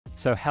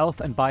So health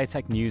and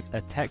biotech news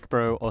a tech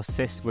bro or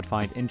sis would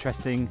find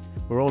interesting.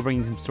 We're all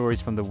bringing some stories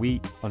from the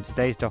week. On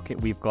today's docket,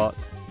 we've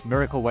got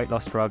miracle weight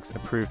loss drugs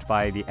approved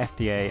by the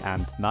FDA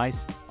and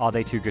NICE. Are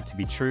they too good to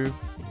be true?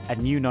 A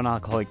new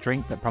non-alcoholic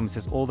drink that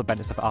promises all the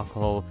benefits of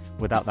alcohol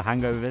without the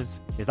hangovers.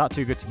 Is that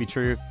too good to be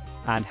true?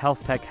 And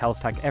health tech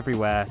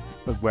everywhere,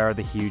 but where are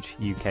the huge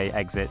UK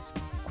exits?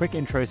 Quick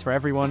intros for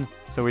everyone.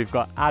 So we've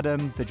got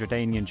Adam, the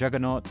Jordanian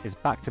juggernaut, is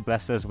back to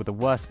bless us with the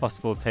worst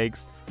possible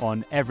takes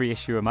on every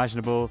issue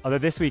imaginable. Although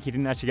this week he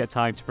didn't actually get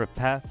time to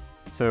prepare,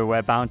 so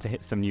we're bound to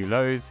hit some new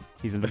lows.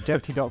 He's a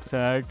longevity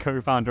doctor,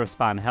 co-founder of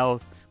Span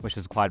Health, which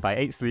was acquired by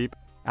EightSleep,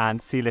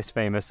 and C-list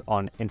famous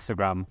on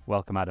Instagram.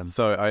 Welcome, Adam.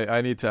 So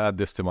I need to add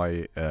this to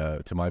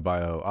my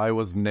bio. I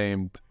was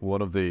named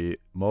one of the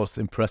most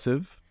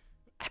impressive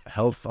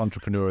health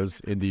entrepreneurs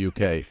in the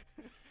UK.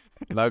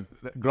 Now,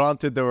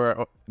 granted, there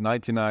were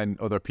 99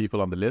 other people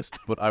on the list,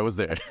 but I was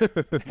there.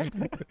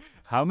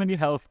 How many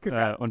health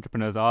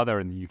entrepreneurs are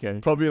there in the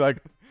UK? Probably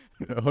like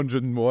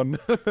 101.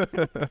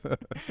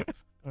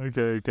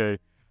 Okay.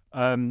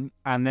 And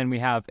then we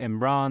have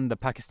Imran, the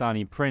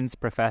Pakistani prince,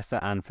 professor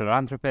and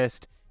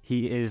philanthropist.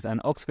 He is an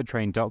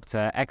Oxford-trained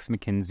doctor,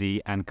 ex-Mckinsey,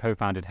 and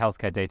co-founded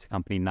healthcare data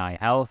company NYE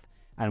Health.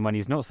 And when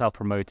he's not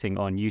self-promoting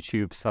on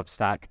YouTube,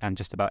 Substack, and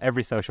just about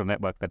every social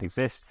network that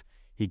exists,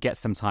 he gets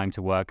some time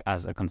to work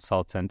as a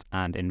consultant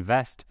and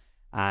invest.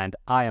 And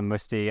I am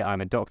Musti.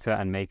 I'm a doctor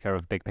and maker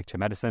of big picture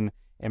medicine.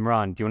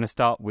 Imran, do you want to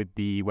start with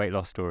the weight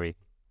loss story?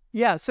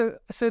 Yeah, so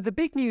the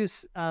big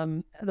news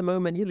at the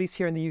moment, at least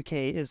here in the UK,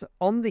 is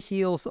on the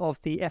heels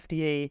of the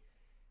FDA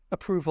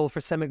approval for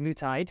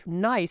semaglutide.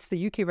 NICE,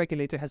 the UK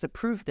regulator, has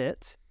approved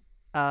it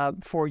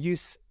for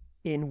use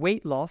in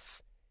weight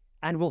loss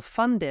and will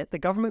fund it. The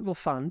government will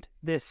fund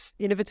this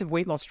innovative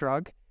weight loss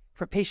drug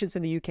for patients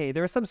in the UK.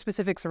 There are some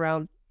specifics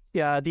around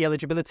the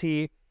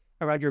eligibility,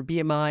 around your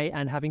BMI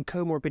and having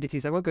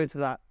comorbidities. I won't go into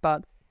that.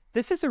 But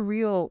this is a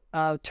real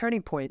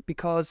turning point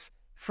because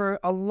for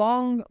a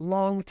long,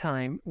 long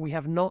time, we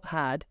have not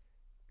had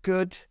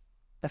good,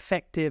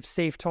 effective,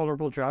 safe,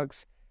 tolerable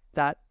drugs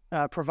that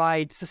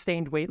provide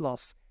sustained weight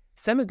loss.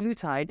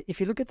 Semaglutide, if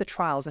you look at the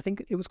trials, I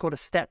think it was called a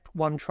Step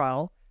 1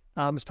 trial.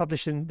 It was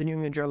published in the New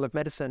England Journal of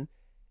Medicine.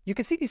 You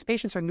can see these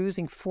patients are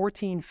losing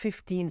 14,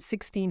 15,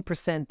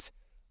 16%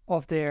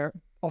 of their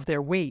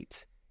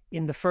weight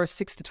in the first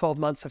 6 to 12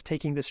 months of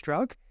taking this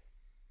drug.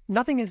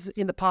 Nothing has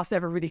in the past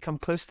ever really come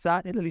close to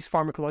that, at least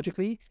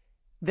pharmacologically.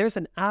 There's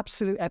an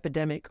absolute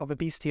epidemic of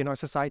obesity in our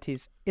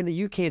societies. In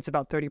the UK, it's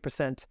about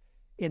 30%.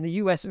 In the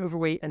US,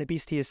 overweight and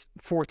obesity is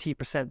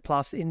 40%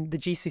 plus. In the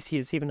GCC,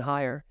 it's even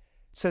higher.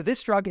 So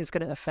this drug is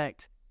going to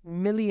affect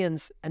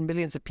millions and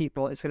millions of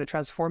people. It's going to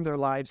transform their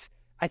lives.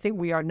 I think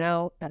we are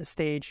now at a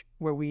stage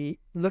where we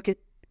look at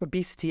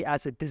obesity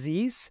as a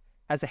disease,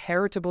 as a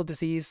heritable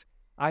disease,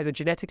 either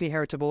genetically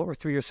heritable or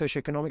through your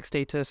socioeconomic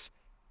status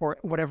or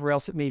whatever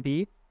else it may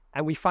be.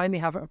 And we finally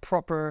have a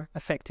proper,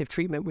 effective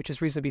treatment, which is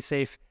reasonably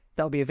safe,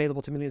 that will be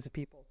available to millions of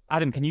people.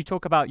 Adam, can you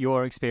talk about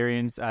your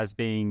experience as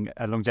being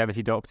a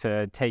longevity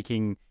doctor,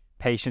 taking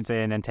patients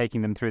in and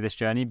taking them through this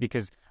journey?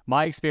 Because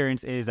my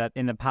experience is that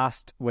in the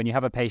past, when you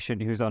have a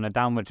patient who's on a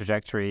downward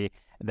trajectory,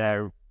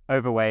 they're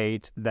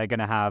overweight, they're going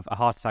to have a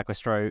heart attack or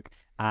stroke,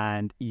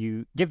 and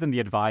you give them the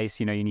advice,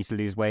 you need to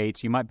lose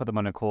weight, you might put them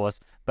on a course,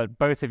 but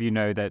both of you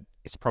know that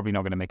it's probably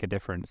not going to make a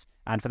difference.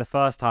 And for the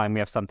first time, we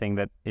have something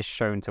that is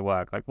shown to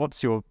work. Like,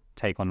 what's your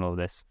take on all of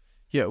this?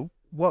 Yeah,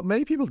 what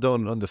many people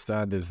don't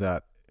understand is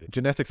that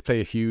genetics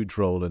play a huge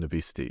role in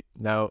obesity.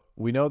 Now,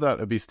 we know that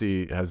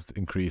obesity has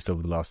increased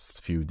over the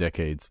last few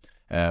decades,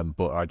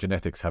 but our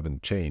genetics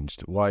haven't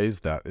changed. Why is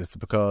that? It's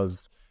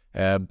because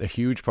a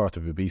huge part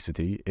of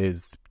obesity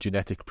is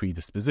genetic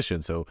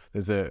predisposition. So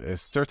there's a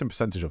certain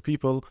percentage of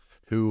people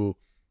who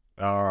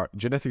are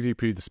genetically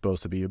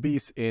predisposed to be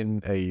obese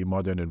in a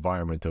modern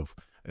environment of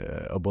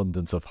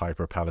abundance of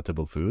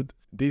hyper-palatable food.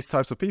 These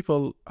types of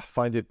people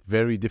find it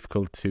very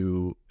difficult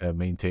to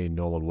maintain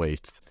normal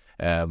weights.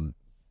 And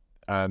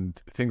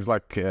things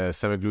like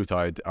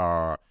semaglutide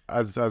are,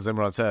 as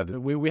Imran said,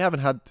 we haven't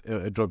had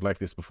a drug like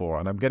this before.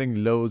 And I'm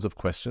getting loads of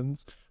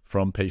questions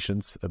from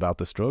patients about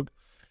this drug.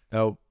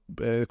 Now,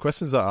 the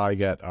questions that I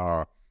get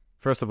are,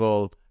 first of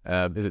all,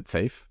 is it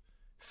safe?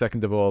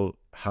 Second of all,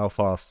 how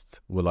fast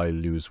will I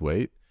lose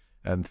weight?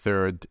 And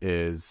third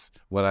is,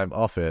 when I'm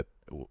off it,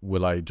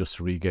 will I just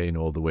regain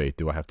all the weight?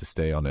 Do I have to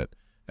stay on it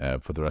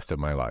for the rest of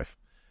my life?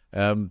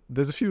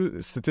 There's a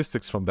few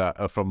statistics from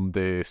that from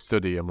the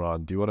study,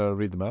 Imran. Do you want to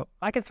read them out?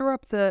 I can throw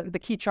up the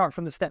key chart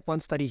from the Step 1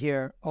 study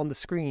here on the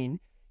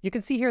screen. You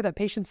can see here that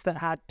patients that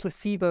had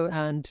placebo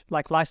and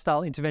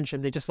lifestyle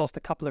intervention, they just lost a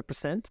couple of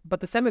percent.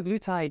 But the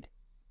semaglutide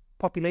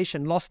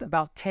population lost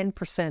about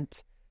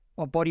 10%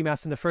 of body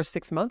mass in the first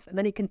 6 months, and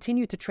then it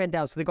continued to trend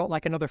down. So they got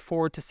another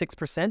 4 to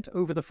 6%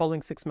 over the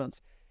following 6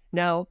 months.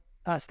 Now,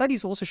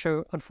 studies also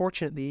show,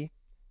 unfortunately,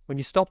 when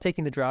you stop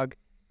taking the drug,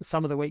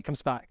 some of the weight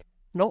comes back.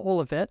 Not all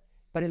of it,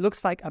 but it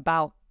looks like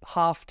about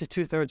half to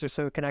 2/3 or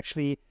so can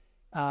actually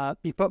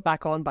be put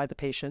back on by the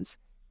patients.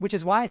 which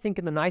is why I think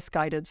in the NICE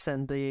guidance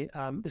and the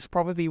this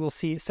probably will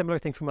see a similar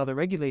thing from other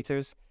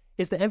regulators,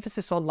 is the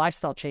emphasis on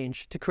lifestyle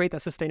change to create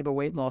that sustainable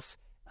weight loss,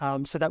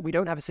 so that we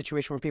don't have a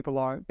situation where people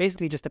are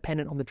basically just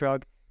dependent on the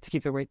drug to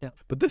keep their weight down.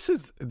 But this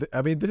is,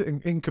 I mean,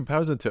 in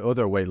comparison to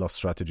other weight loss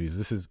strategies,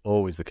 this is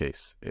always the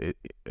case.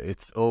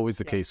 It's always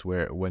the case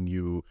where when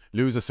you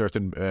lose a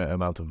certain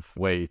amount of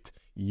weight,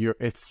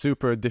 it's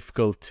super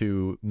difficult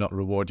to not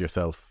reward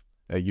yourself.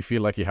 You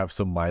feel like you have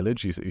some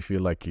mileage. You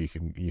feel like you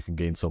can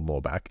gain some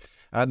more back.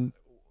 And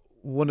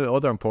one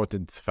other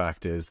important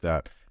fact is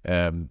that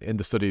in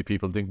the study,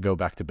 people didn't go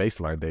back to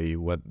baseline. They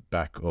went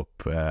back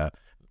up,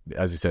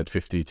 as you said,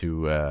 50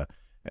 to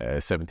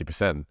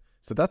 70%.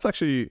 So that's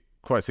actually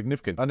quite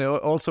significant. And it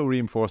also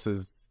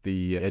reinforces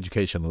the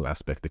educational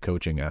aspect, the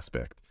coaching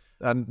aspect.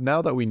 And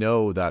now that we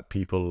know that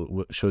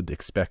people should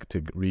expect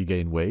to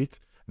regain weight,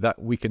 that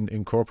we can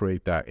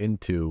incorporate that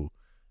into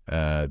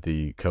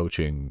the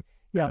coaching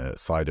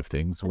side of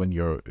things. When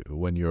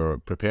you're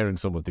preparing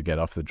someone to get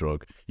off the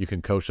drug, you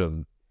can coach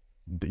them.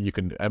 You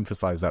can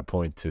emphasize that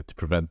point to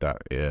prevent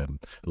that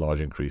large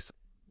increase.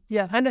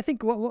 Yeah, and I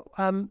think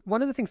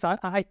one of the things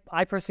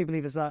I personally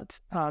believe is that,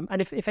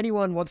 and if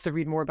anyone wants to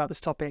read more about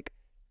this topic,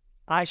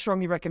 I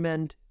strongly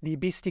recommend The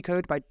Obesity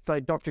Code by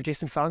Dr.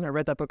 Jason Fung. I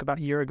read that book about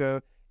a year ago.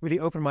 Really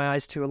opened my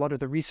eyes to a lot of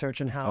the research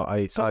and how.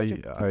 I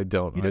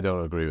don't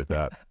agree with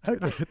that.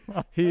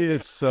 He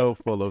is so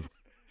full of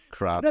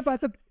crap. No,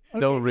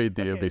 don't read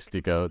The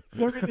Obesity Code.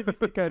 Don't read The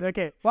Obesity Code.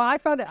 Okay. Well, I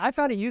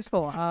found it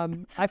useful.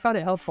 I found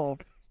it helpful.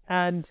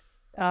 And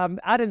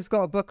Adam's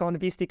got a book on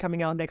obesity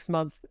coming out next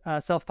month,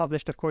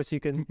 self-published. Of course,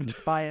 you can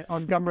buy it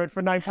on Gumroad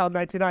for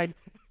 £9.99.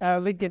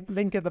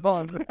 Link at the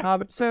bottom.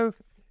 So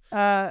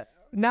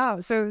now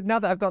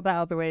that I've got that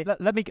out of the way,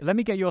 let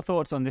me get your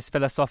thoughts on this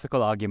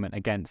philosophical argument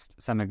against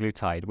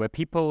semaglutide, where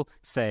people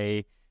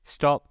say,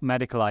 stop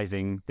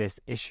medicalizing this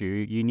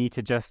issue. You need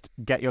to just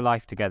get your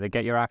life together,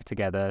 get your act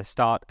together,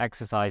 start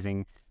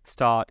exercising,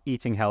 start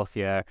eating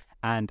healthier,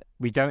 and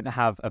we don't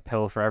have a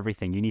pill for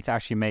everything. You need to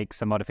actually make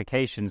some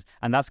modifications,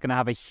 and that's going to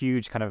have a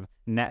huge kind of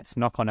net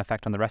knock-on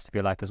effect on the rest of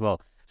your life as well.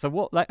 So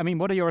what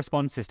are your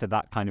responses to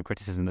that kind of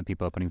criticism that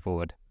people are putting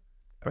forward?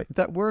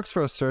 That works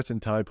for a certain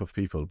type of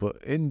people,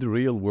 but in the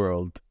real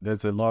world,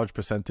 there's a large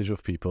percentage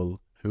of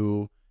people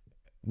who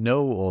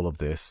know all of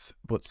this,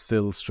 but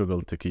still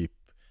struggle to keep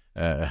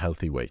a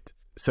healthy weight.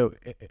 So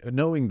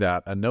knowing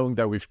that, and knowing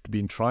that we've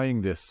been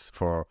trying this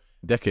for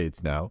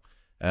decades now,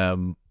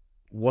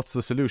 what's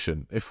the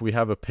solution? If we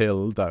have a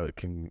pill that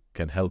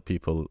can help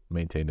people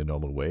maintain a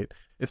normal weight,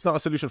 it's not a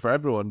solution for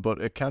everyone,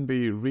 but it can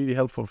be really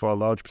helpful for a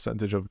large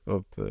percentage of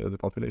the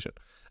population.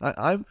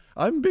 I'm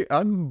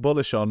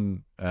bullish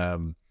on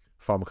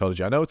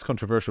pharmacology. I know it's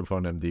controversial for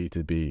an MD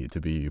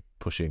to be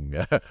pushing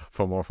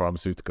for more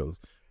pharmaceuticals,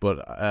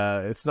 but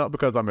it's not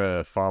because I'm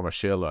a pharma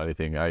shill or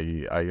anything.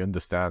 I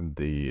understand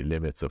the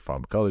limits of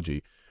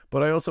pharmacology,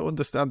 but I also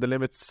understand the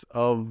limits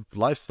of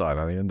lifestyle,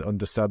 and I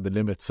understand the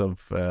limits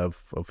of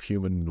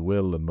human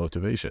will and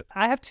motivation.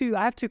 I have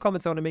two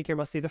comments I want to make here,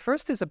 Musty. The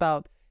first is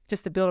about,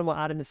 just to build on what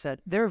Adam has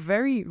said, there are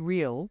very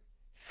real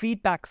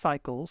feedback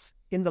cycles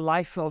in the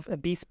life of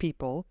obese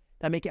people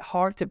that make it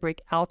hard to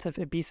break out of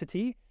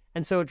obesity.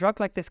 And so a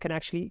drug like this can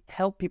actually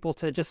help people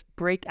to just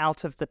break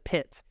out of the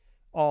pit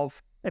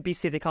of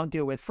obesity they can't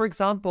deal with. For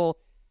example,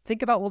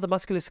 think about all the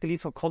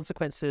musculoskeletal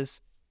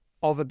consequences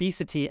of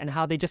obesity and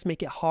how they just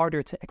make it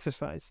harder to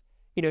exercise.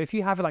 You know, if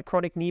you have like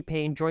chronic knee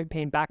pain, joint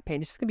pain, back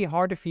pain, it's just going to be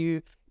harder for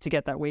you to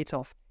get that weight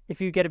off. If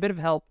you get a bit of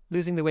help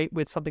losing the weight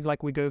with something like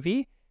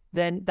Wegovy,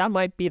 then that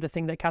might be the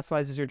thing that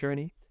catalyzes your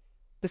journey.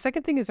 The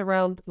second thing is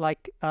around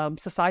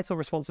societal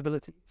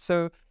responsibility.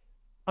 So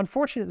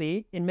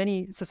unfortunately, in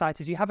many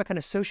societies, you have a kind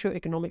of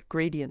socioeconomic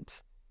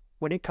gradient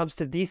when it comes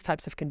to these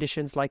types of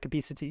conditions like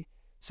obesity.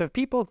 So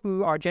people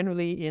who are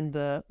generally in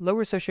the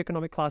lower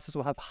socioeconomic classes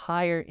will have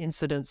higher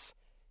incidence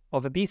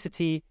of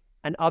obesity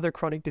and other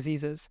chronic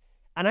diseases.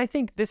 And I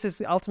think this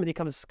is ultimately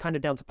comes kind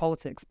of down to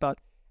politics, but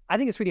I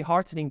think it's really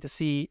heartening to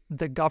see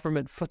the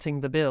government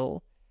footing the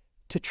bill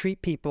to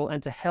treat people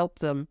and to help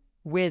them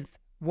with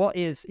what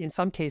is, in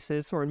some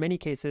cases, or in many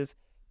cases,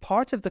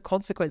 part of the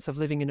consequence of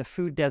living in a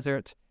food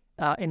desert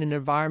in an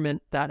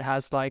environment that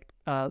has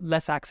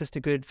less access to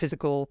good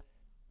physical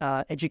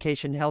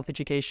education, health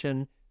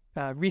education,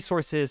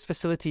 resources,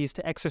 facilities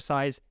to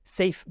exercise,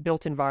 safe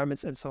built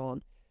environments, and so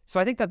on. So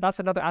I think that that's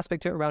another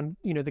aspect to it around,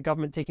 the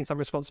government taking some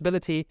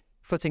responsibility,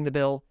 footing the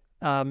bill,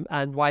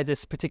 and why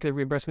this particular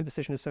reimbursement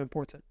decision is so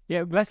important.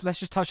 Yeah, let's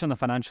just touch on the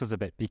financials a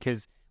bit,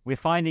 because we're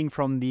finding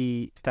from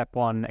the Step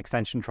 1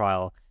 extension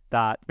trial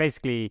that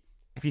basically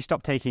if you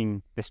stop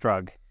taking this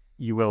drug,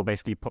 you will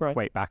basically put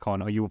weight back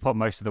on, or you will put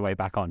most of the weight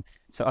back on.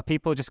 So are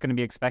people just going to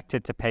be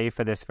expected to pay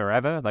for this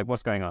forever? Like,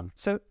 what's going on?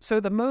 So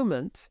the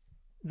moment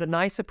the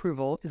NICE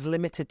approval is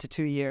limited to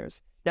 2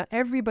 years. Now,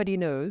 everybody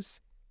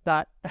knows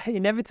that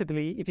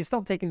inevitably, if you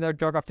stop taking the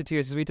drug after 2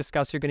 years, as we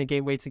discussed, you're going to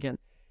gain weight again.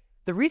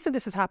 The reason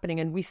this is happening,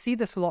 and we see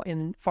this a lot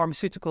in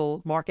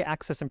pharmaceutical market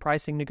access and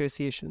pricing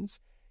negotiations,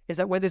 is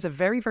that when there's a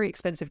very, very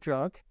expensive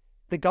drug,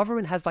 the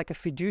government has like a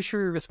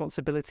fiduciary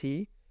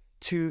responsibility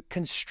to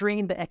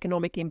constrain the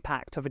economic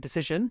impact of a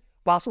decision,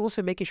 whilst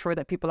also making sure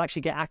that people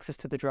actually get access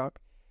to the drug.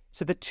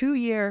 So the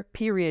 2-year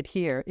period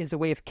here is a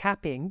way of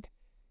capping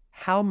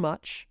how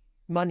much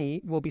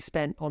money will be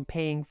spent on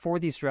paying for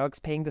these drugs,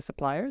 paying the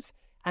suppliers.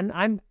 And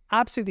I'm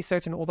absolutely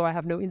certain, although I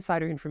have no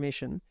insider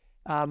information,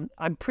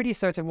 I'm pretty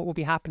certain what will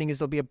be happening is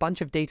there'll be a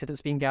bunch of data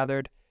that's being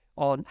gathered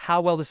on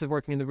how well this is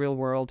working in the real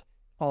world,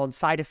 on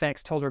side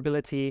effects,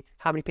 tolerability,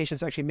 how many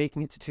patients are actually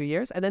making it to 2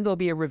 years. And then there'll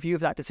be a review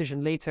of that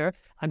decision later.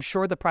 I'm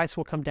sure the price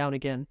will come down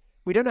again.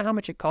 We don't know how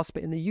much it costs,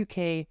 but in the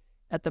UK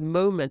at the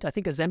moment, I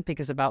think Ozempic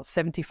is about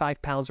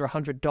 £75 or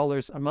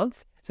 $100 a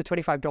month. So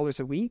 $25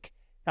 a week.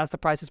 That's the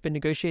price that's been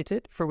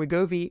negotiated. For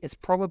Wegovy, it's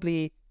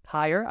probably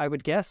higher, I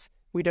would guess.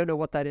 We don't know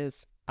what that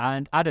is.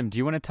 And Adam, do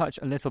you want to touch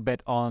a little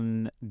bit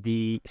on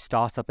the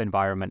startup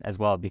environment as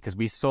well? Because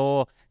we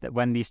saw that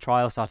when these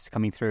trials started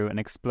coming through, an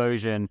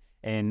explosion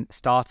in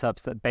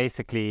startups that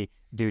basically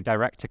do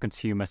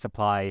direct-to-consumer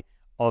supply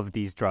of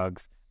these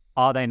drugs.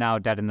 Are they now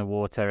dead in the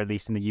water, at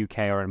least in the UK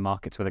or in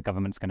markets where the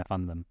government's going to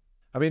fund them?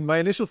 I mean, my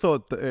initial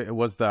thought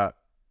was that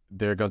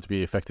they're going to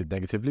be affected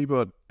negatively,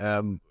 but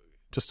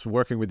just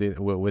working in the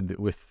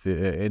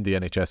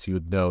NHS, you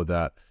would know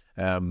that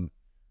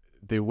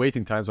the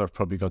waiting times are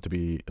probably going to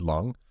be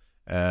long.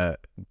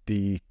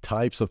 The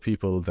types of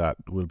people that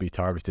will be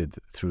targeted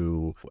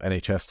through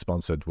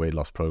NHS-sponsored weight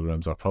loss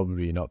programs are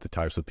probably not the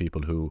types of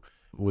people who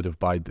would have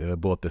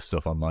bought this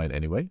stuff online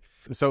anyway.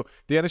 So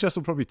the NHS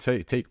will probably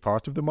take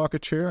part of the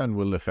market share and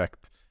will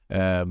affect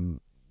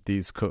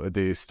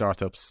these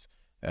startups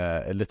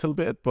a little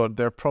bit, but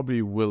there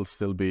probably will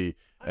still be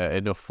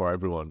enough for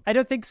everyone. I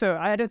don't think so.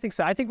 I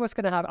think what's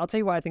going to happen, I'll tell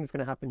you what I think is going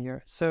to happen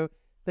here. So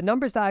the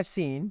numbers that I've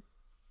seen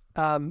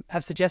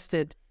have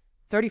suggested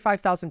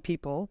 35,000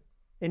 people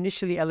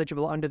initially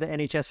eligible under the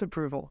NHS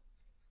approval,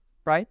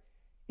 right?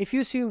 If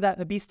you assume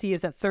that obesity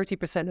is at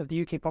 30% of the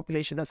UK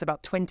population, that's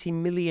about 20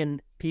 million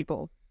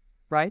people,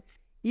 right?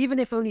 Even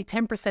if only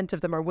 10%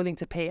 of them are willing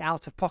to pay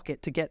out of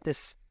pocket to get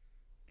this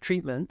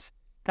treatment,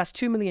 that's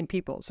 2 million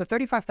people. So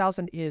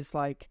 35,000 is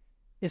like,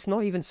 it's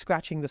not even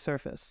scratching the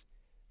surface.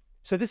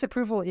 So this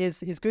approval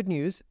is good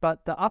news,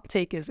 but the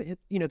uptake is,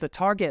 the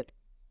target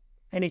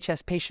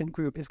NHS patient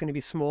group is going to be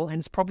small, and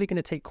it's probably going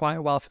to take quite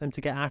a while for them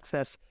to get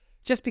access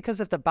just because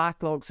of the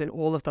backlogs in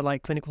all of the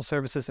clinical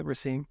services that we're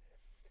seeing.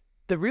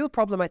 The real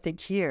problem I think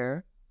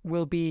here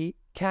will be,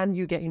 can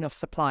you get enough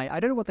supply? I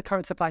don't know what the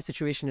current supply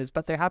situation is,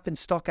 but there have been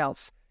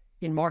stockouts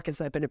in markets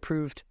that have been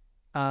approved,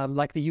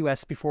 like the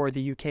US before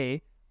the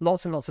UK,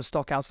 lots and lots of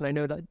stockouts. And I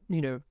know that,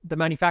 the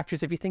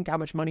manufacturers, if you think how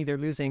much money they're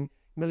losing,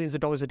 millions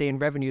of dollars a day in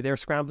revenue, they're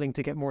scrambling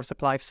to get more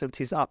supply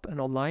facilities up and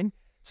online.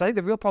 So I think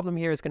the real problem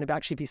here is going to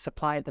actually be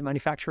supply at the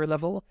manufacturer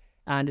level,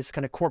 and it's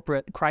kind of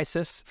corporate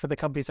crisis for the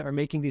companies that are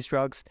making these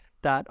drugs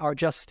that are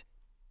just,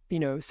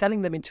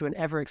 selling them into an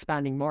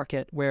ever-expanding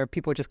market where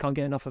people just can't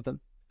get enough of them.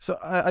 So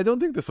I don't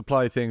think the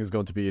supply thing is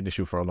going to be an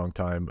issue for a long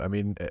time. I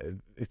mean,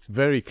 it's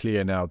very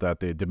clear now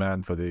that the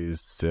demand for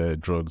these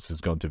drugs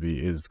is going to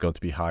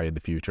be high in the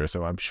future.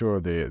 So I'm sure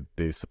the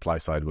supply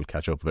side will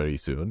catch up very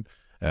soon,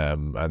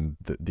 and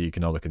the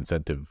economic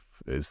incentive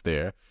is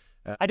there.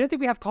 I don't think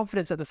we have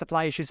confidence that the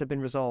supply issues have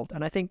been resolved.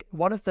 And I think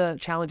one of the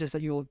challenges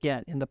that you'll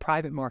get in the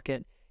private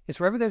market is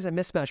wherever there's a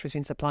mismatch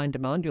between supply and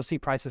demand, you'll see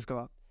prices go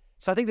up.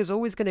 So I think there's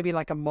always going to be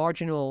like a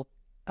marginal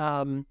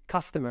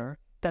customer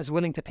that's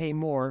willing to pay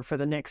more for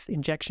the next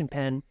injection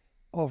pen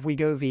of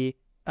Wegovy,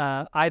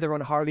 either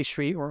on Harley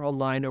Street or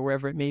online or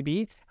wherever it may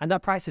be. And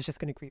that price is just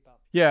going to creep up.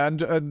 Yeah,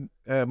 and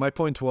my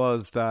point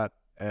was that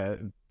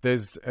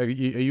there's a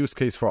use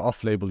case for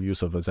off-label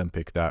use of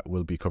Ozempic that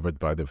will be covered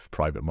by the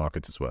private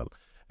market as well.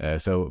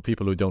 So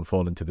people who don't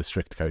fall into the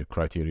strict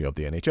criteria of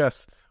the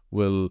NHS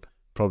will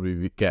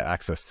probably get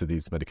access to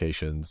these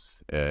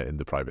medications in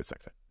the private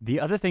sector. The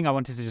other thing I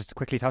wanted to just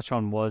quickly touch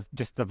on was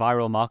just the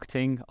viral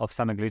marketing of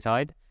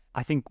semaglutide.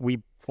 I think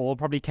we all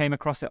probably came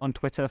across it on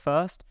Twitter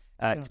first.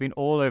 It's been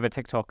all over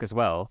TikTok as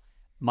well.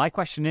 My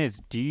question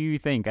is, do you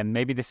think, and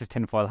maybe this is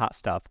tinfoil hat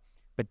stuff,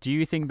 but do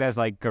you think there's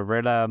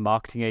guerrilla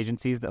marketing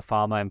agencies that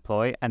pharma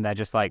employ and they're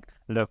just like,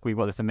 look, we've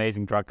got this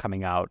amazing drug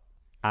coming out,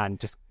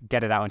 and just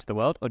get it out into the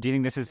world? Or do you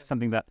think this is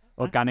something that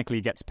organically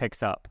gets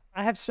picked up?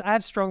 I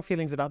have strong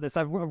feelings about this.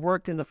 I've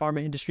worked in the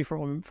pharma industry for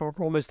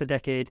almost a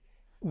decade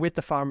with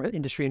the pharma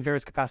industry in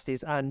various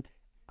capacities, and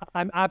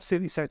I'm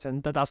absolutely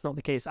certain that that's not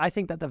the case. I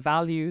think that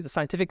the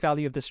scientific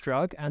value of this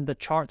drug and the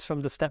charts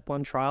from the Step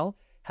 1 trial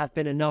have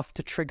been enough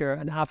to trigger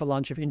an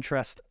avalanche of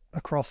interest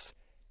across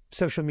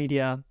social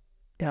media,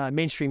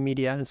 mainstream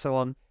media, and so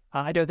on.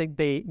 I don't think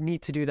they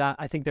need to do that.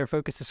 I think their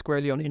focus is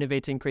squarely on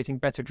innovating, creating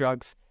better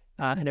drugs,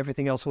 and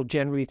everything else will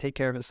generally take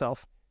care of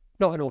itself.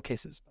 Not in all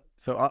cases.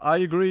 So I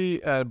agree,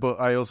 but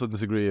I also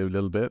disagree a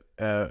little bit.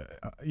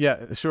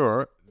 Yeah,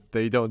 sure,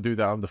 they don't do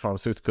that on the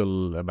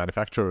pharmaceutical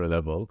manufacturer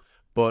level,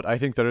 but I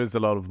think there is a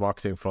lot of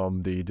marketing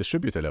from the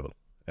distributor level.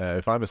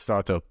 If I'm a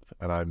startup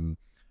and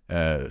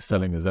I'm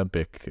selling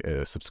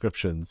Ozempic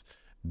subscriptions,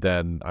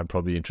 then I'm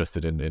probably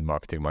interested in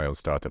marketing my own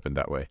startup in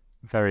that way.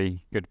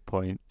 Very good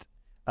point.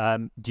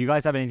 Do you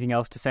guys have anything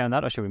else to say on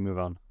that, or should we move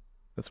on?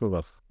 Let's move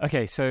on.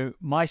 Okay, so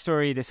my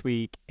story this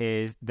week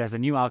is there's a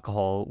new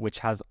alcohol which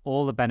has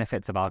all the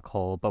benefits of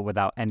alcohol, but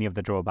without any of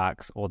the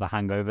drawbacks or the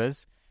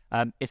hangovers.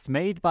 It's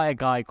made by a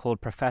guy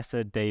called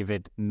Professor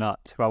David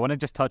Nutt, who I want to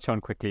just touch on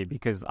quickly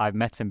because I've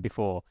met him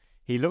before.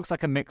 He looks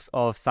like a mix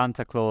of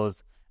Santa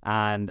Claus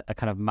and a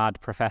kind of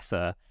mad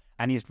professor,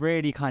 and he's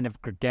really kind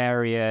of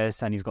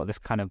gregarious, and he's got this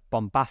kind of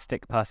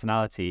bombastic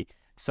personality.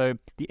 So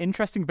the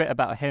interesting bit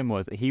about him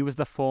was that he was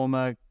the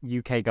former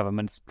UK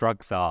government's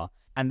drug czar,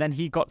 and then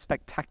he got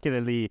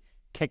spectacularly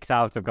kicked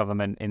out of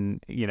government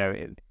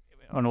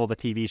on all the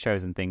TV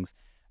shows and things.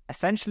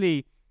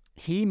 Essentially,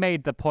 he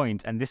made the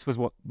point, and this was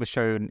what was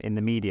shown in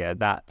the media,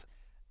 that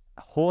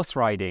horse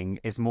riding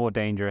is more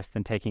dangerous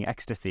than taking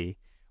ecstasy,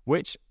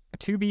 which,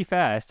 to be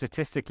fair,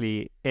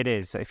 statistically, it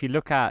is. So if you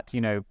look at,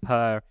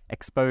 per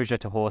exposure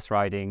to horse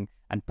riding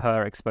and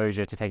per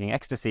exposure to taking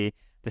ecstasy,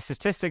 the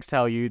statistics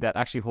tell you that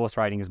actually horse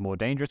riding is more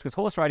dangerous, because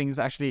horse riding is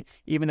actually,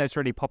 even though it's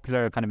really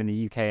popular kind of in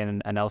the UK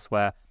and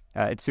elsewhere,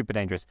 it's super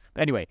dangerous.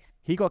 But anyway,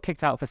 he got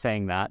kicked out for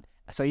saying that.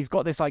 So he's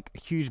got this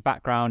huge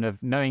background of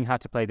knowing how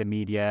to play the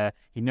media.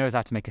 He knows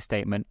how to make a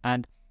statement.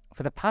 And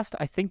for the past,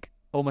 I think,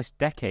 almost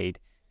decade,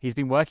 he's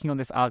been working on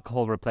this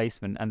alcohol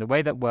replacement. And the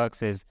way that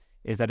works is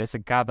that it's a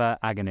GABA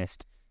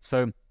agonist.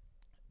 So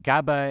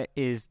GABA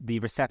is the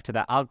receptor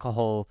that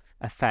alcohol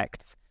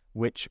affects,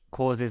 which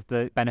causes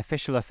the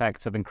beneficial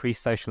effects of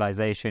increased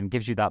socialization,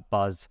 gives you that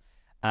buzz.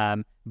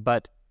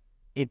 But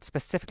it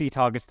specifically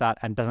targets that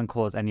and doesn't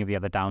cause any of the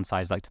other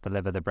downsides, like to the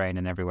liver, the brain,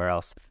 and everywhere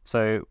else.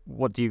 So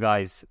what do you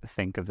guys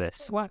think of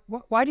this?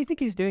 Why do you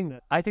think he's doing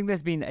that? I think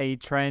there's been a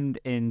trend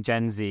in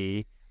Gen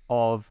Z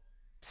of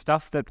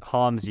stuff that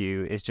harms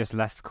you is just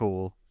less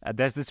cool.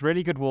 There's this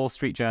really good Wall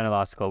Street Journal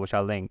article, which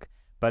I'll link,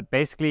 but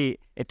basically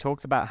it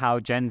talks about how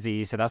Gen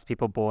Z, so that's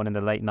people born in the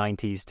late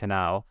 90s to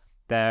now,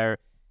 they're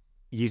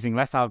using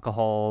less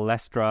alcohol,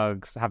 less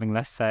drugs, having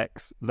less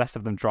sex, less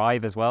of them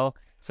drive as well.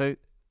 So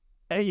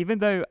even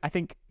though I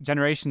think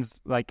generations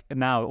like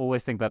now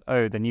always think that,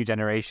 oh, the new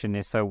generation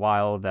is so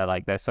wild,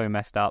 they're so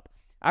messed up.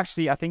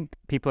 Actually, I think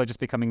people are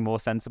just becoming more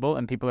sensible,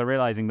 and people are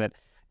realizing that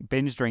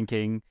binge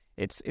drinking,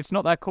 it's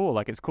not that cool.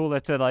 It's cooler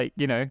to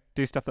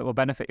do stuff that will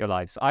benefit your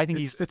lives. I think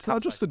it's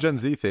not just a Gen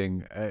Z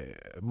thing.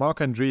 Mark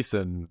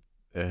Andreessen,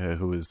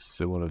 who is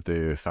one of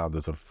the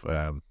founders of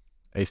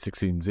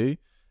A16Z,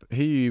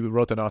 he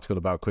wrote an article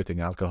about quitting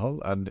alcohol,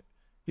 and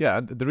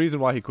yeah, the reason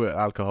why he quit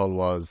alcohol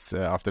was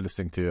after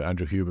listening to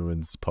Andrew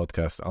Huberman's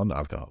podcast on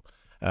alcohol.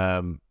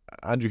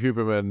 Andrew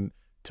Huberman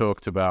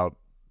talked about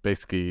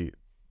basically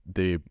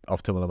the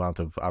optimal amount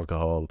of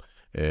alcohol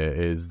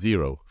is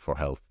 0 for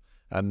health.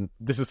 And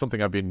this is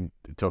something I've been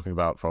talking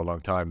about for a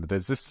long time.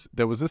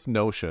 There was this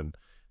notion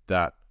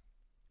that,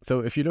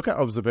 so if you look at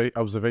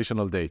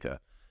observational data,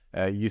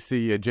 you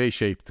see a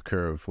J-shaped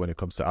curve when it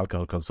comes to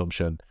alcohol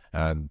consumption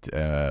and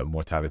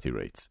mortality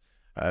rates.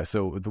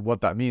 So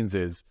what that means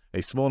is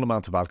a small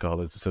amount of alcohol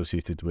is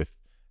associated with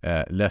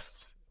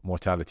less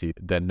mortality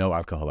than no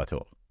alcohol at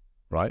all,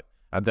 right?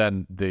 And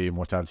then the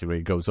mortality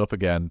rate goes up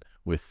again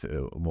with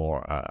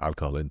more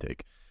alcohol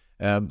intake.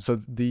 So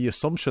the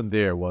assumption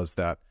there was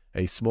that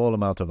a small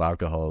amount of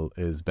alcohol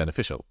is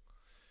beneficial.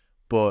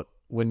 But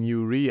when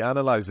you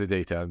reanalyze the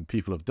data, and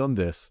people have done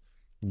this,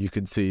 you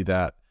can see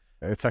that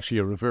it's actually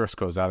a reverse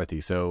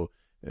causality. So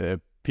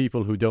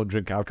people who don't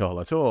drink alcohol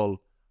at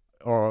all,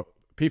 or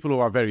people who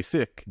are very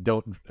sick,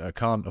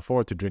 can't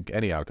afford to drink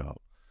any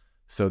alcohol.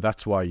 So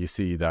that's why you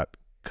see that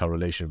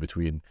correlation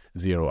between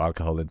 0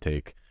 alcohol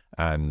intake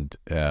and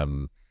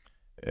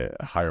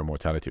higher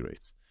mortality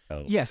rates.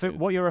 Yeah, so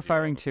what you're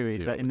referring to is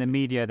that in the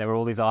media, there were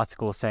all these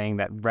articles saying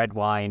that red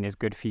wine is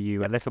good for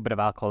you, a little bit of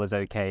alcohol is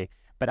okay,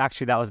 but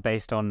actually that was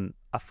based on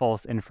a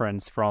false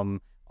inference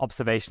from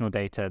observational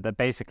data, that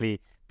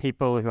basically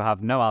people who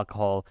have no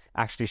alcohol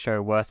actually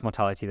show worse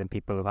mortality than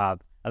people who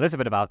have a little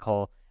bit of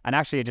alcohol. And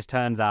actually it just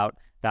turns out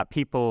that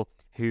people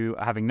who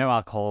are having no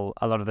alcohol,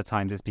 a lot of the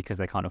times it's because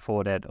they can't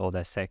afford it or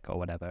they're sick or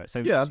whatever. So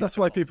yeah, that's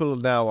why people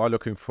now are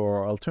looking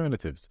for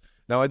alternatives.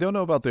 Now, I don't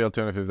know about the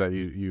alternative that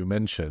you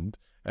mentioned,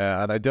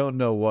 and I don't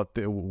know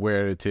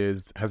where it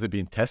is. Has it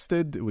been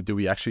tested? Do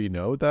we actually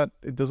know that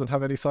it doesn't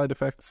have any side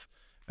effects?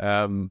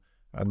 And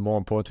more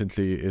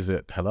importantly, is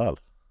it halal?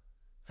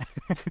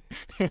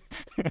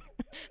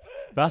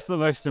 That's the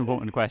most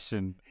important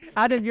question.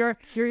 Adam, your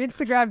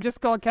Instagram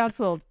just got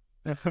cancelled.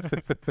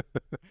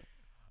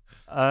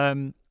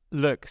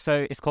 Look,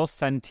 so it's called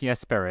Sentia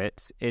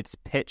Spirits. It's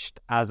pitched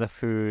as a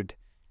food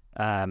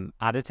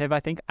additive, I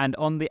think, and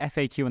on the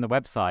FAQ on the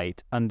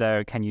website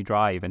under "Can you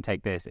drive and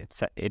take this?"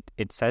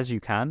 it says you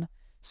can.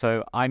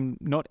 So I'm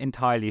not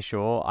entirely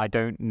sure. I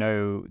don't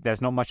know.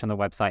 There's not much on the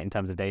website in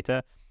terms of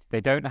data. They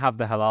don't have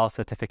the halal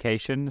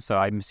certification, so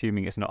I'm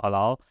assuming it's not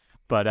halal.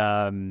 But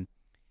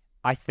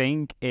I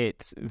think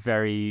it's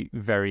very,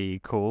 very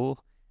cool.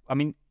 I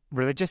mean,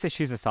 religious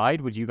issues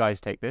aside, would you guys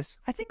take this?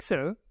 I think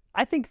so.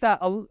 I think that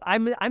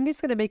I'm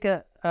just going to make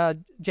a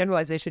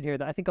generalization here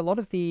that I think a lot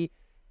of the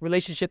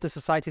relationship that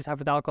societies have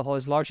with alcohol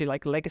is largely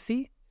like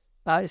legacy.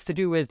 It's to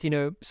do with,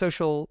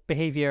 social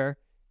behavior,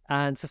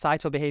 and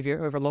societal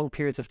behavior over long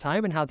periods of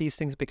time and how these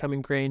things become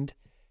ingrained.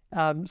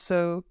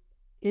 So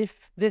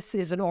if this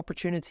is an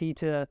opportunity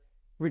to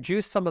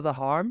reduce some of the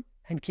harm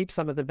and keep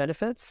some of the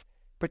benefits,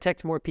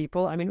 protect more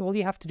people, I mean, all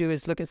you have to do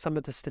is look at some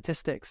of the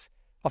statistics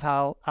of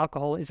how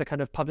alcohol is a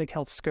kind of public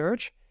health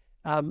scourge.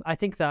 I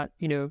think that,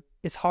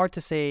 it's hard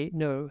to say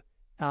no.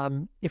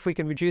 If we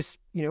can reduce,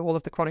 all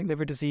of the chronic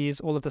liver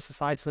disease, all of the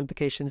societal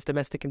implications,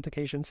 domestic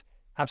implications,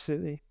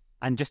 absolutely.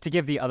 And just to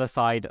give the other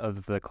side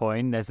of the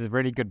coin, there's a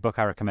really good book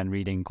I recommend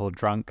reading called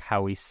Drunk,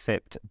 How We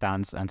Sipped,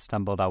 Danced and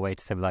Stumbled Our Way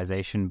to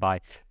Civilization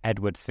by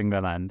Edward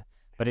Slingerland.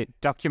 But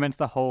it documents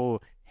the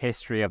whole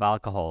history of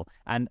alcohol.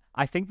 And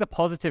I think the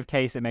positive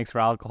case it makes for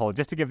alcohol,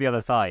 just to give the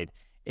other side,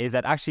 is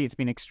that actually it's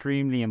been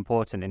extremely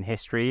important in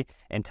history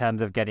in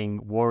terms of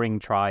getting warring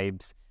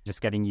tribes,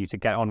 just getting you to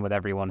get on with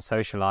everyone,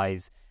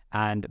 socialize,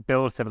 and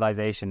build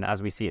civilization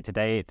as we see it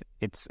today.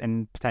 It's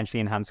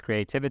potentially enhanced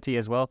creativity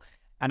as well.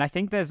 And I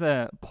think there's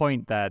a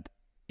point that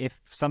if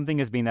something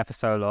has been there for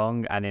so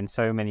long and in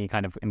so many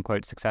kind of, in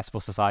quote, successful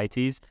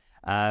societies,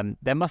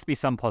 there must be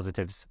some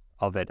positives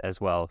of it as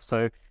well.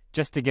 So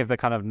just to give the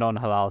kind of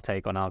non-halal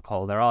take on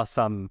alcohol, there are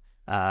some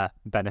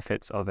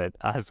benefits of it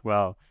as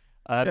well.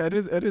 Yeah,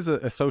 it is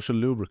a social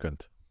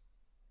lubricant.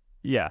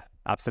 Yeah,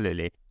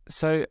 absolutely.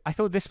 So I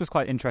thought this was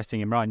quite interesting,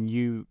 Imran.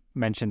 You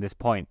mentioned this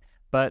point,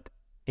 but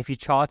if you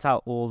chart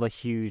out all the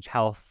huge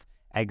health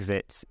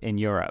exits in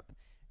Europe,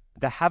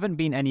 there haven't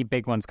been any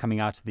big ones coming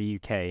out of the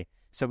UK.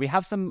 So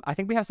I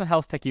think we have some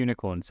health tech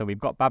unicorns. So we've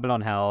got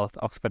Babylon Health,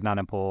 Oxford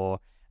Nanopore,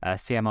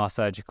 CMR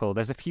Surgical.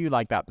 There's a few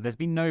like that, but there's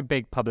been no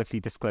big publicly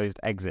disclosed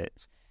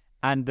exits.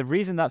 And the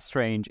reason that's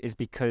strange is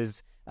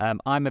because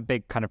I'm a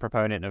big kind of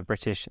proponent of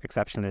British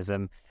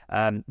exceptionalism.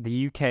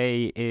 The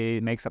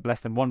UK makes up less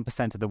than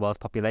 1% of the world's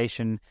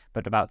population,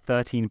 but about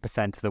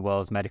 13% of the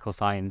world's medical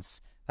science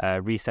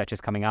research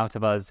is coming out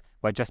of us.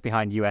 We're just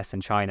behind US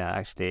and China,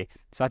 actually.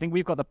 So I think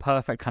we've got the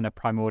perfect kind of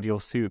primordial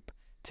soup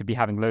to be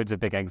having loads of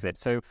big exits.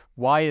 So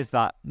why is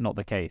that not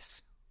the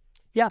case?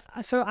 Yeah,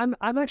 so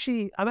I'm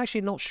actually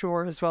not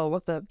sure as well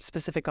what the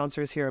specific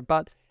answer is here,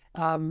 but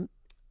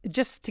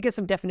just to get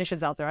some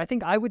definitions out there, I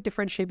think I would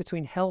differentiate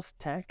between health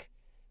tech,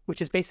 which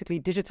is basically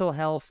digital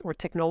health or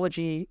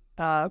technology,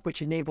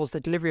 which enables the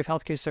delivery of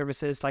healthcare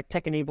services like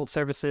tech-enabled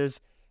services,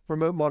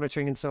 remote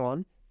monitoring, and so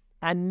on,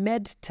 and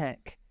med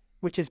tech,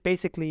 which is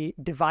basically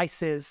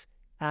devices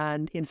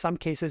and in some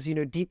cases,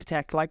 deep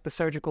tech like the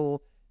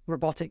surgical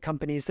robotic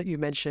companies that you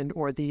mentioned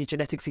or the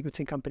genetic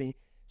sequencing company.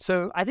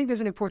 So I think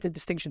there's an important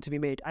distinction to be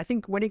made. I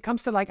think when it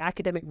comes to like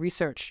academic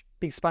research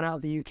being spun out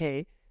of the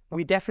UK,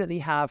 we definitely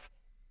have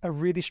a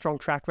really strong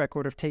track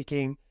record of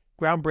taking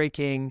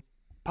groundbreaking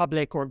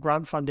public or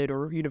grant-funded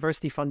or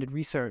university-funded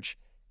research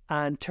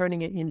and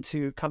turning it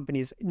into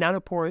companies.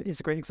 Nanopore is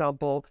a great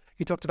example.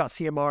 You talked about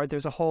CMR.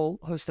 There's a whole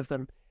host of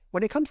them.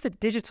 When it comes to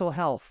digital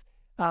health,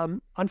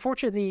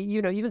 unfortunately,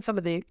 even some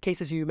of the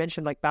cases you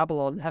mentioned, like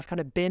Babylon, have kind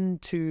of been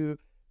to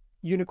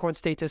unicorn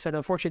status and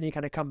unfortunately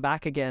kind of come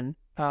back again.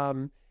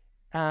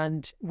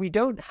 And we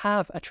don't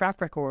have a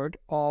track record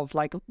of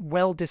like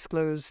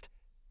well-disclosed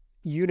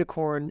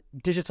unicorn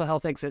digital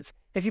health exits.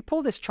 If you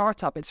pull this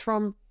chart up, it's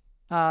from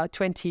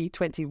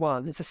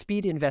 2021. It's a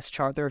Speed Invest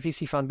chart. They're a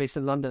VC fund based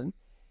in London.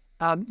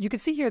 You can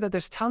see here that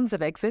there's tons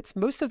of exits.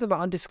 Most of them are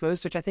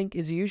undisclosed, which I think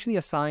is usually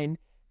a sign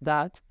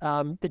that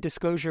the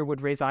disclosure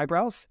would raise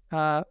eyebrows,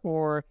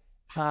 or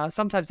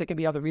sometimes there can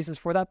be other reasons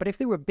for that. But if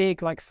they were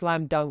big, like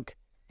slam dunk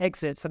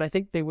exits, and I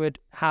think they would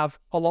have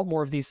a lot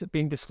more of these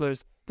being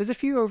disclosed. There's a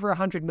few over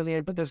 100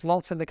 million, but there's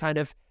lots in the kind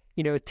of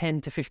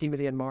 10 to 50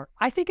 million mark.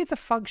 I think it's a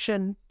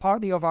function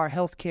partly of our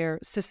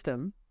healthcare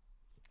system,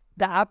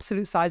 the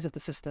absolute size of the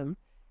system,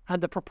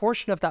 and the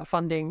proportion of that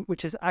funding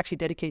which is actually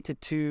dedicated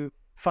to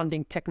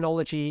funding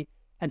technology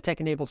and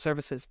tech-enabled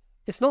services.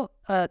 It's not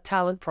a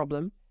talent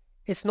problem.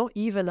 It's not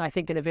even, I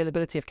think, an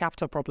availability of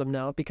capital problem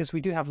now, because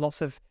we do have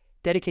lots of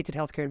dedicated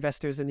healthcare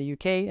investors in the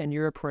UK and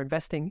Europe who are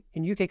investing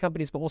in UK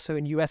companies, but also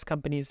in US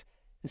companies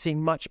and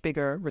seeing much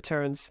bigger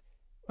returns.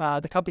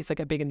 The companies that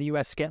get big in the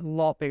US get a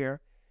lot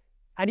bigger.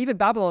 And even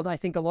Babylon, I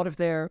think a lot of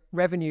their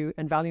revenue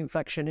and value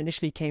inflection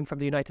initially came from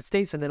the United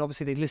States, and then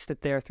obviously they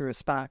listed there through a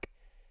SPAC.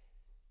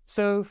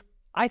 So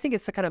I think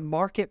it's a kind of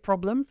market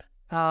problem.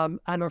 And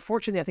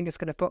unfortunately, I think it's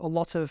going to put a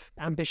lot of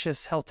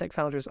ambitious health tech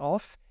founders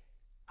off.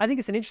 I think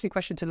it's an interesting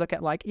question to look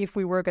at, like, if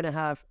we were going to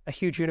have a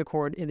huge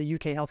unicorn in the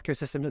UK healthcare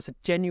system that's a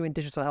genuine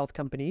digital health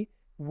company,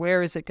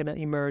 where is it going to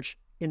emerge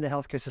in the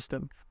healthcare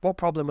system? What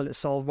problem will it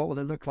solve? What will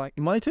it look like?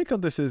 My take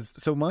on this is,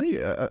 so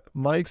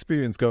my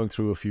experience going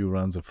through a few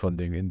rounds of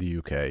funding in the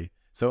UK.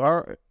 So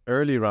our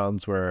early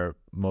rounds were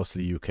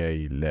mostly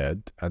UK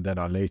led, and then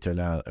our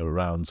later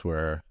rounds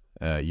were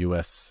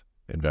US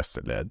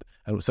investor led.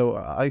 And so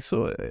I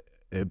saw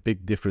a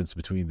big difference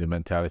between the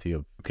mentality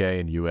of UK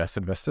and US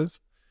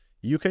investors.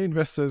 UK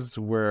investors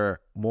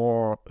were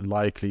more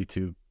likely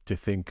to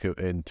think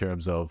in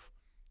terms of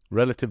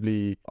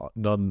relatively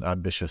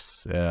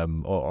non-ambitious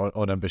or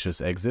unambitious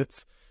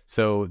exits.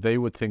 So they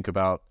would think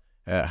about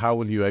how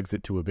will you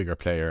exit to a bigger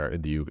player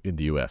in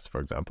the US, for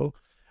example.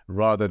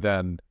 rather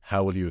than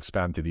how will you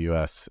expand to the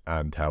US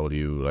and how will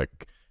you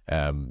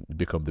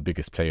become the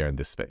biggest player in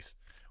this space.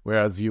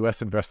 Whereas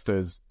US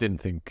investors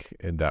didn't think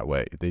in that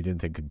way. They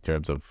didn't think in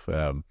terms of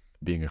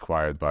being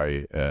acquired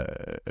by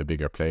a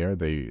bigger player.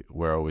 They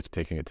were always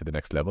taking it to the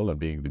next level and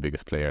being the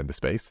biggest player in the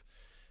space.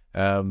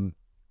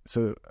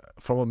 So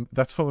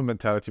that's from a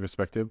mentality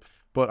perspective.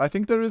 But I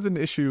think there is an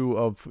issue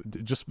of,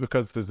 just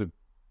because there's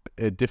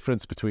a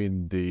difference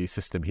between the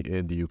system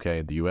in the UK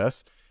and the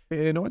US,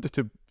 in order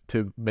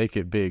to make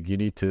it big, you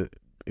need to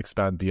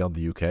expand beyond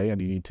the UK,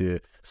 and you need to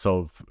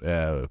solve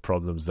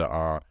problems that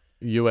are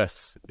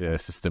US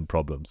system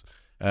problems.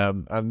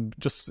 And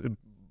just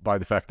by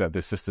the fact that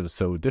the system is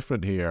so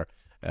different here,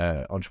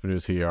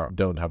 entrepreneurs here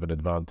don't have an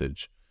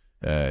advantage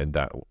in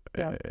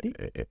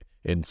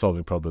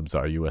solving problems that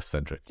are US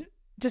centric.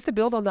 Just to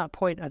build on that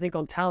point, I think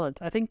on talent,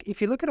 I think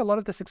if you look at a lot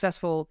of the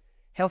successful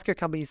healthcare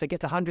companies that get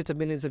to hundreds of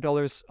millions of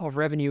dollars of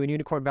revenue and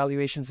unicorn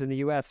valuations in the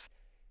US,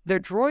 they're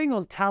drawing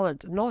on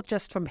talent, not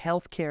just from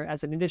healthcare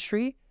as an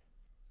industry.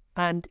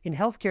 And in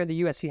healthcare in the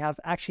US, you have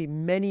actually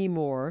many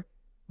more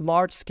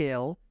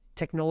large-scale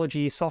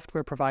technology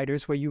software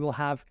providers where you will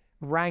have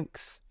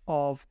ranks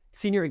of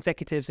senior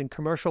executives in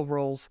commercial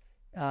roles,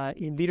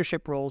 in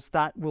leadership roles,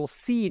 that will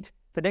seed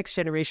the next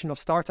generation of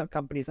startup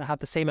companies that have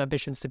the same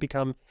ambitions to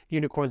become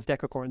unicorns,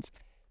 decacorns.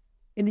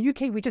 In the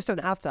UK, we just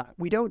don't have that.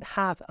 We don't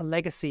have a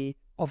legacy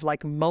of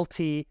like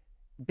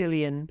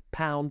multi-billion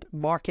pound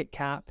market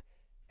cap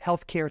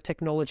healthcare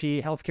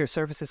technology, healthcare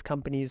services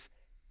companies,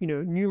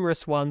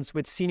 numerous ones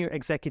with senior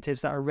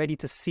executives that are ready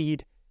to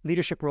seed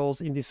leadership roles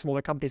in these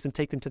smaller companies and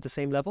take them to the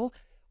same level.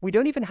 We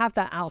don't even have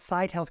that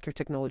outside healthcare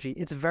technology.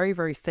 It's very,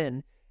 very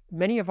thin.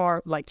 Many of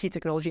our key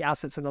technology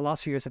assets in the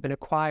last few years have been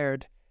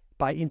acquired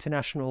by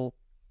international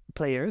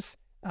players.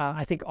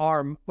 I think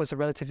ARM was a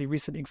relatively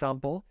recent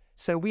example.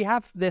 So we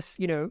have this,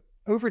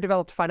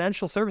 overdeveloped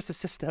financial services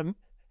system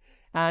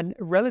and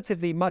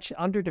relatively much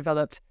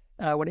underdeveloped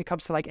when it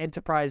comes to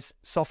enterprise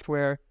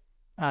software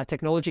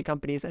technology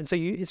companies. And so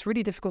it's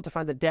really difficult to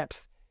find the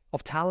depth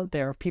of talent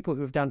there, of people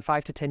who have done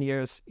 5 to 10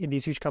 years in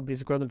these huge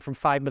companies, grown them from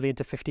 5 million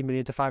to 50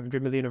 million to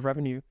 500 million of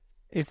revenue.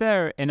 Is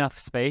there enough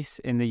space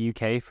in the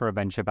UK for a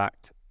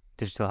venture-backed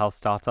digital health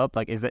startup?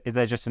 Is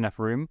there just enough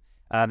room?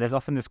 There's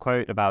often this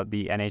quote about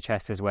the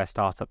NHS is where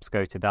startups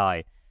go to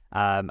die.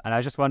 And I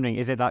was just wondering,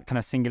 is it that kind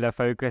of singular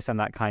focus and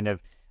that kind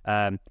of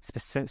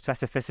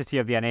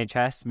specificity of the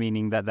NHS,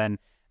 meaning that then,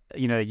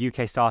 a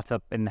UK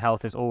startup in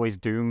health is always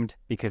doomed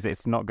because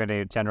it's not going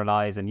to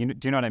generalize? And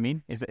do you know what I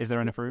mean? Is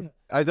there enough room?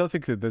 I don't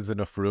think that there's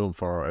enough room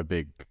for a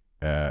big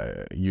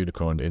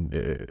unicorn in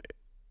the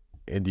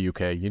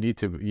UK. You need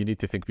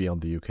to think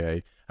beyond the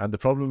UK. And the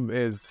problem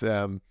is,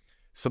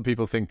 some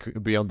people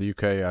think beyond the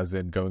UK as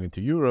in going into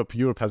Europe.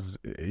 Europe has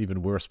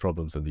even worse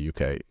problems than the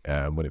UK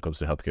when it comes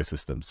to healthcare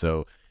systems.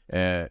 So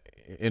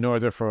in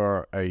order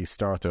for a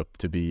startup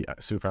to be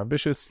super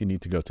ambitious, you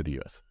need to go to the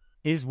US.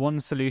 Is one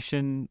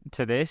solution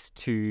to this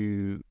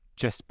to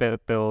just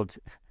build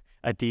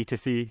a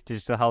D2C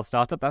digital health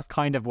startup? That's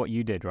kind of what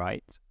you did,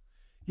 right?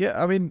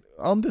 Yeah, I mean,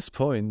 on this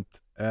point,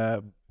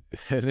 an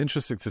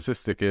interesting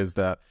statistic is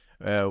that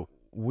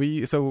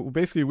we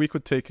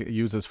could take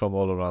users from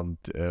all around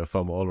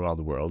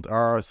the world.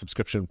 Our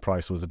subscription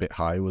price was a bit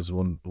high; it was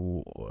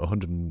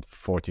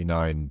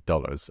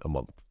 $149 a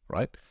month,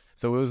 right?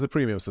 So it was a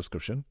premium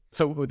subscription.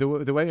 So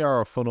the way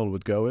our funnel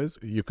would go is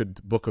you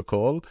could book a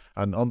call,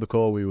 and on the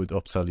call we would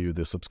upsell you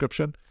the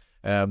subscription.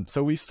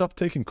 So we stopped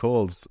taking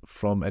calls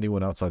from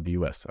anyone outside the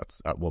US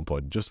at one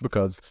point, just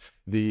because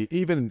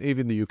even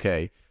the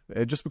UK,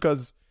 just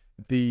because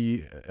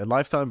the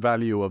lifetime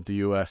value of the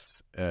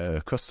US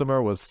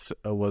customer was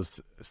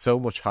so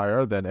much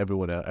higher than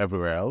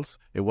everywhere else.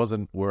 It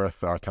wasn't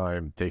worth our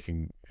time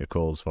taking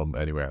calls from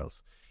anywhere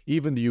else.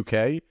 Even the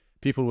UK,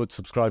 people would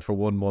subscribe for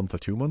 1 month or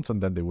 2 months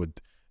and then they would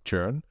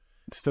churn.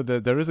 So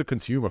there is a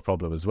consumer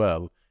problem as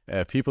well.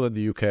 People in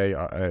the UK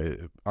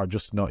are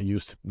just not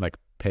used to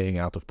paying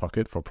out of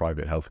pocket for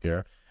private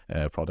healthcare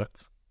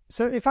products.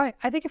 So I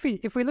think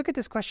if we look at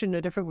this question in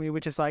a different way,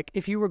 which is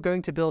if you were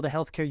going to build a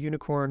healthcare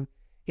unicorn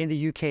in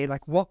the UK,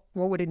 what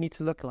would it need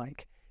to look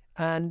like?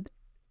 And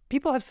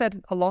people have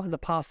said a lot in the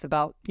past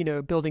about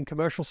building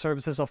commercial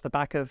services off the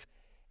back of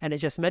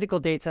NHS medical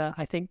data.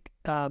 I think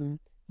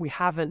we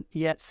haven't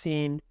yet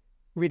seen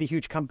really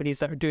huge companies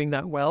that are doing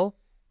that well.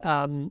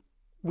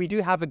 We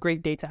do have a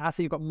great data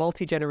asset. You've got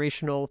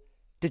multi-generational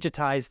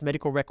digitized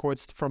medical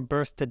records from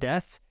birth to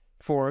death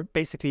for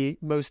basically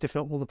most, if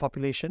not all, the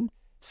population.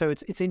 So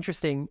it's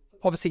interesting.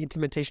 Obviously,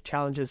 implementation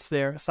challenges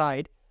there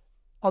aside.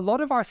 A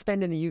lot of our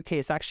spend in the UK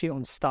is actually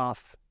on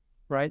staff,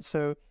 right?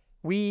 So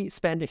we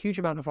spend a huge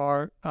amount of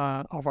our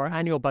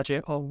annual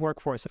budget on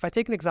workforce. If I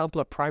take an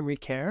example of primary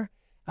care,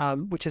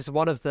 which is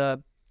one of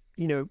the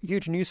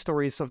huge news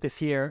stories of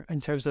this year in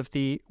terms of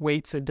the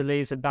waits and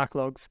delays and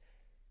backlogs,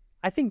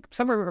 I think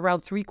somewhere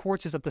around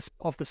 3/4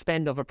 of the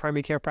spend of a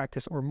primary care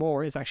practice or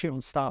more is actually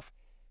on staff.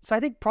 So I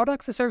think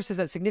products and services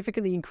that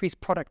significantly increase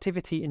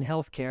productivity in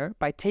healthcare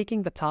by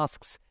taking the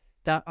tasks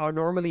that are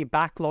normally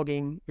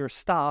backlogging your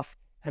staff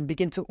and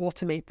begin to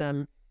automate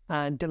them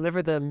and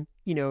deliver them,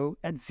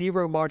 at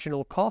zero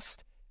marginal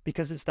cost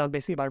because it's done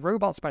basically by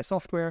robots, by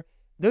software.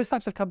 Those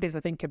types of companies, I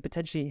think, can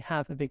potentially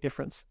have a big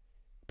difference,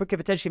 but can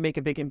potentially make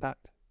a big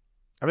impact.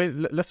 I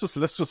mean, let's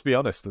just be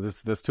honest.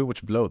 There's too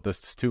much bloat.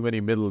 There's too many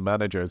middle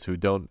managers who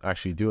don't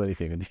actually do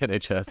anything in the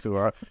NHS who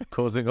are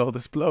causing all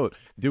this bloat.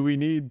 Do we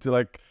need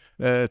 10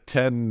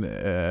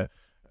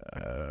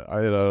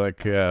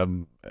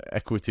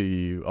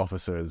 equity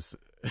officers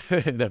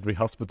in every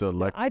hospital?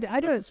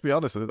 Let's be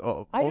honest.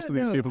 Most of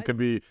these people can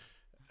be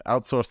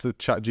outsourced to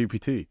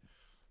ChatGPT.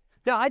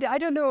 No, I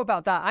don't know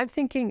about that. I'm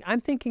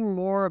thinking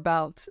more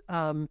about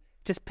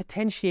just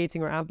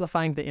potentiating or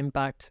amplifying the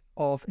impact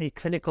of a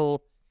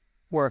clinical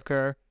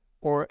worker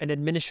or an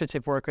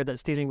administrative worker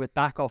that's dealing with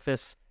back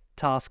office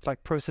tasks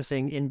like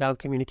processing inbound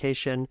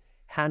communication,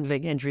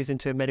 handling entries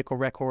into a medical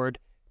record,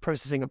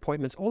 processing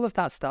appointments, all of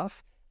that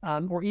stuff,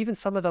 or even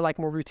some of the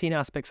more routine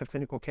aspects of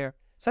clinical care.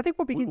 So I think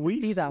we'll begin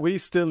to see that. We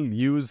still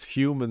use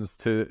humans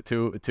to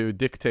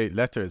dictate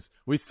letters.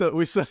 We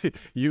still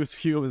use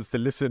humans to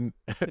listen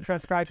To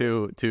transcribe.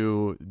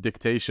 to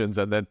dictations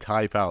and then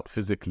type out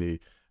physically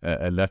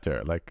a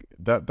letter.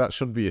 That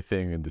shouldn't be a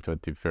thing in the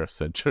 21st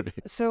century.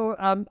 So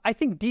I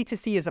think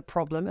D2C is a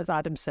problem, as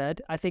Adam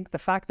said. I think the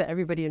fact that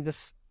everybody in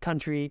this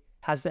country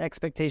has the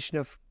expectation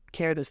of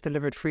care that's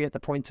delivered free at the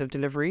point of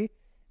delivery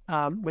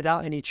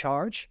without any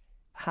charge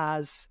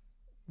has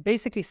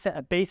basically set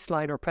a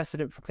baseline or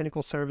precedent for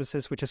clinical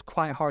services, which is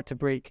quite hard to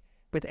break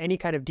with any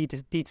kind of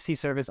D2C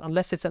service,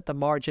 unless it's at the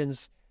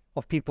margins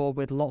of people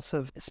with lots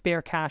of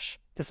spare cash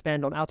to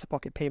spend on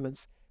out-of-pocket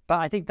payments. But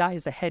I think that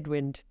is a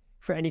headwind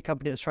for any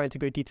company that's trying to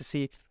go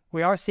D2C.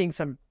 We are seeing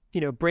some,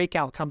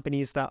 breakout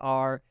companies that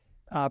are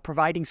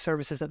providing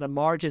services at the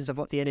margins of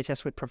what the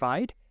NHS would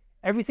provide.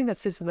 Everything that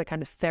sits in the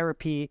kind of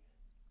therapy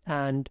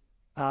and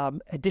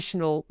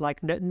additional,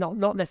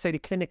 not necessarily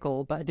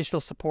clinical, but additional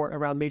support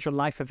around major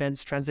life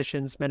events,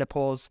 transitions,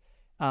 menopause,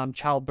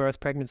 childbirth,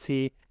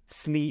 pregnancy,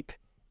 sleep,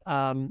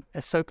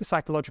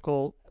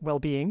 psychological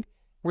well-being.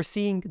 We're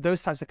seeing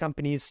those types of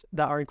companies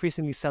that are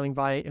increasingly selling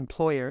via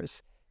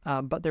employers.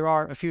 But there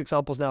are a few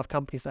examples now of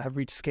companies that have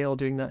reached scale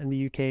doing that in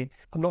the UK.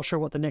 I'm not sure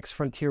what the next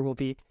frontier will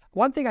be.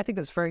 One thing I think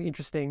that's very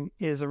interesting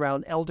is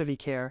around elderly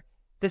care.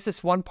 This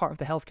is one part of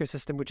the healthcare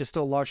system which is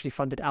still largely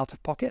funded out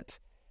of pocket.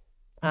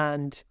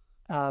 And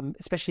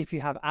especially if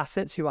you have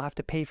assets, you will have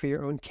to pay for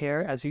your own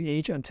care as you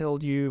age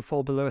until you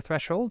fall below a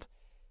threshold.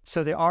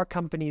 So there are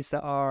companies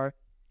that are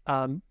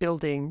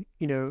building,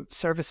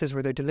 services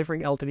where they're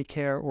delivering elderly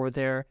care, or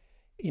they're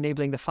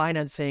enabling the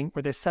financing,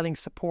 or they're selling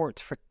support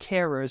for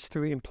carers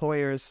through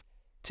employers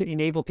to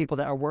enable people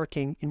that are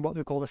working in what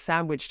we call the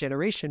sandwich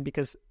generation,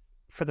 because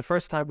for the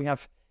first time we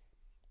have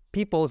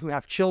people who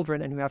have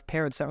children and who have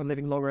parents that are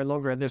living longer and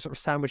longer, and they're sort of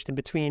sandwiched in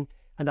between,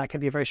 and that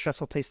can be a very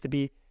stressful place to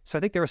be. So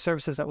I think there are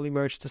services that will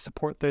emerge to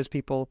support those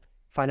people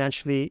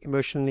financially,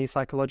 emotionally,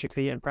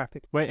 psychologically, and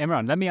practically. Wait,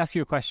 Imran, let me ask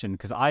you a question,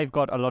 because I've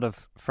got a lot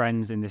of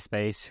friends in this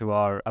space who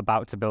are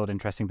about to build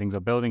interesting things or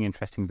building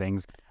interesting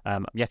things.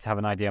 I'm yet to have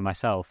an idea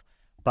myself.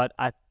 But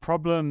a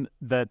problem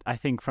that I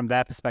think from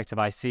their perspective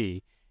I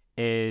see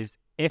is,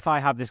 if I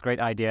have this great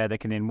idea that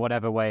can in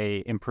whatever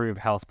way improve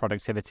health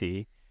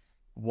productivity,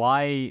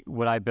 why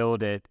would I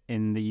build it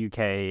in the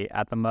UK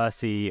at the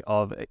mercy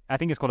of, I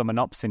think it's called a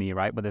monopsony,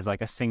 right? Where there's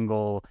a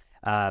single,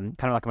 kind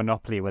of like a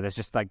monopoly, where there's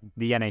just the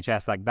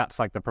NHS, that's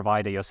the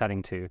provider you're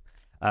selling to.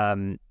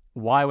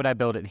 Why would I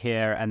build it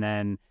here and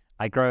then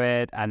I grow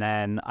it and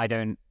then I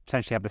don't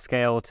potentially have the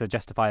scale to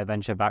justify a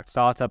venture-backed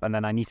startup, and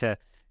then I need to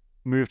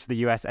move to the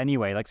US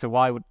anyway? So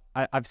why would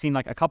I've seen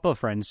a couple of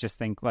friends just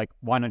think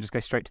why not just go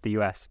straight to the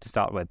US to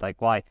start with?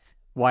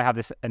 Why have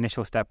this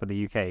initial step with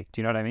the UK?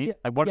 Do you know what I mean?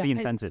 What are the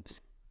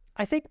incentives?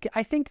 I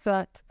think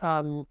that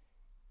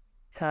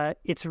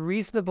it's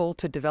reasonable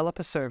to develop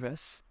a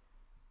service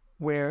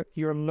where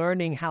you're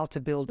learning how to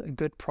build a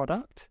good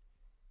product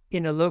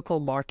in a local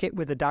market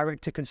with a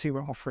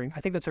direct-to-consumer offering.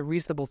 I think that's a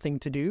reasonable thing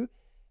to do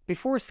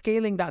before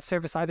scaling that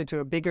service either to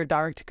a bigger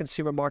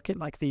direct-to-consumer market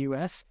like the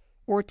US,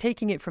 or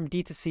taking it from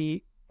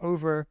D2C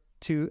over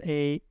to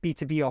a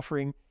B2B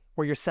offering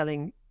where you're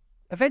selling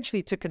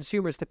eventually to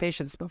consumers, to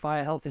patients, but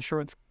via health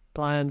insurance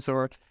plans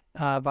or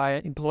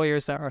via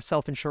employers that are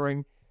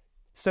self-insuring.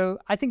 So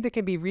I think there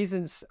can be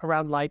reasons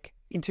around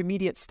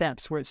intermediate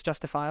steps where it's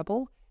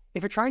justifiable.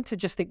 If you're trying to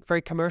just think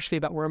very commercially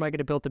about where am I going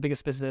to build the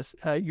biggest business,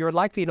 you're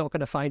likely not going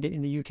to find it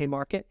in the UK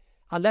market,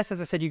 unless, as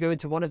I said, you go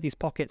into one of these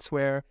pockets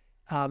where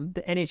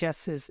the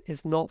NHS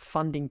is not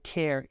funding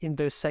care in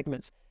those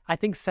segments. I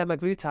think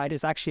semaglutide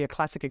is actually a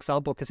classic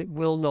example because it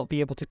will not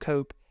be able to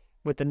cope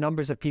with the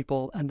numbers of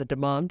people and the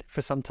demand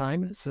for some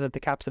time. So that the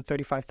cap's at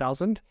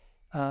 35,000,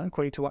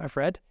 according to what I've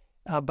read.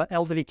 But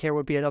elderly care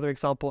would be another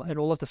example, and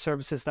all of the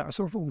services that are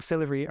sort of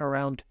auxiliary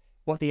around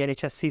what the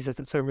NHS sees as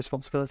its own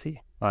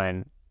responsibility.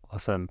 Fine.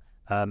 Awesome.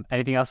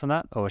 Anything else on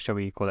that, or shall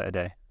we call it a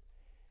day?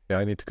 Yeah,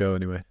 I need to go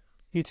anyway.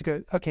 You need to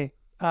go. Okay.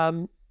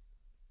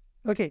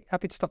 Okay,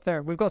 happy to stop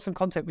there. We've got some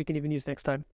content we can even use next time.